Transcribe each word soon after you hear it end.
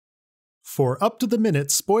For up-to-the-minute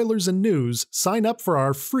spoilers and news, sign up for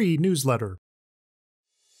our free newsletter.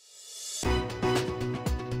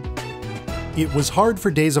 It was hard for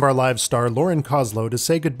Days of Our Lives star Lauren Koslow to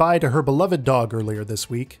say goodbye to her beloved dog earlier this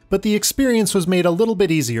week, but the experience was made a little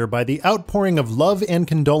bit easier by the outpouring of love and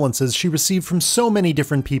condolences she received from so many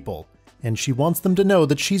different people, and she wants them to know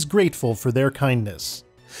that she's grateful for their kindness.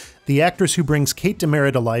 The actress who brings Kate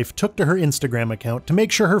DiMera to life took to her Instagram account to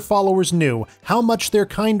make sure her followers knew how much their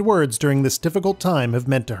kind words during this difficult time have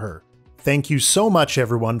meant to her. Thank you so much,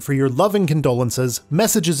 everyone, for your loving condolences,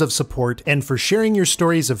 messages of support, and for sharing your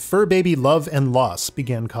stories of fur baby love and loss,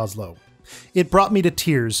 began Koslow. It brought me to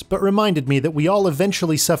tears, but reminded me that we all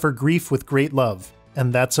eventually suffer grief with great love,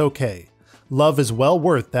 and that's okay. Love is well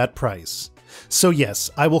worth that price. So yes,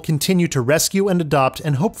 I will continue to rescue and adopt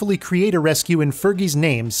and hopefully create a rescue in Fergie's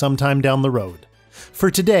name sometime down the road.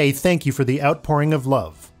 For today, thank you for the outpouring of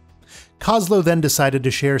love. Koslow then decided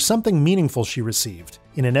to share something meaningful she received,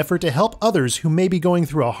 in an effort to help others who may be going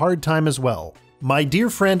through a hard time as well. My dear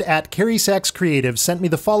friend at Carrie Sachs Creative sent me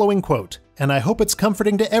the following quote, and I hope it's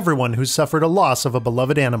comforting to everyone who's suffered a loss of a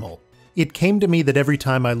beloved animal. It came to me that every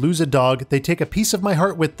time I lose a dog, they take a piece of my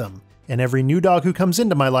heart with them, and every new dog who comes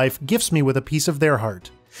into my life gifts me with a piece of their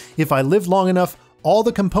heart. If I live long enough, all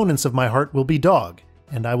the components of my heart will be dog,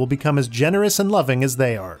 and I will become as generous and loving as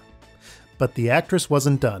they are. But the actress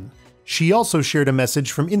wasn't done. She also shared a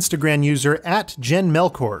message from Instagram user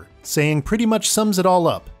 @JenMelkor, saying pretty much sums it all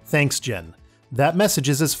up. Thanks, Jen. That message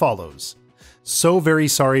is as follows. So very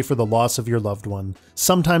sorry for the loss of your loved one.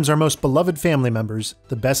 Sometimes our most beloved family members,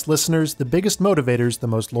 the best listeners, the biggest motivators, the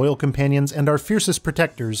most loyal companions, and our fiercest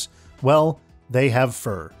protectors, well, they have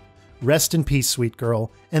fur. Rest in peace, sweet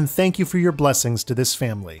girl, and thank you for your blessings to this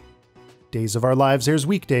family. Days of Our Lives airs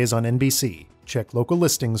weekdays on NBC. Check local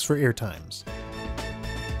listings for airtimes.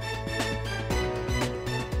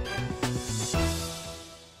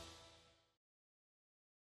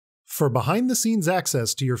 For behind-the-scenes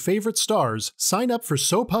access to your favorite stars, sign up for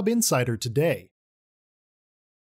Soap Hub Insider today.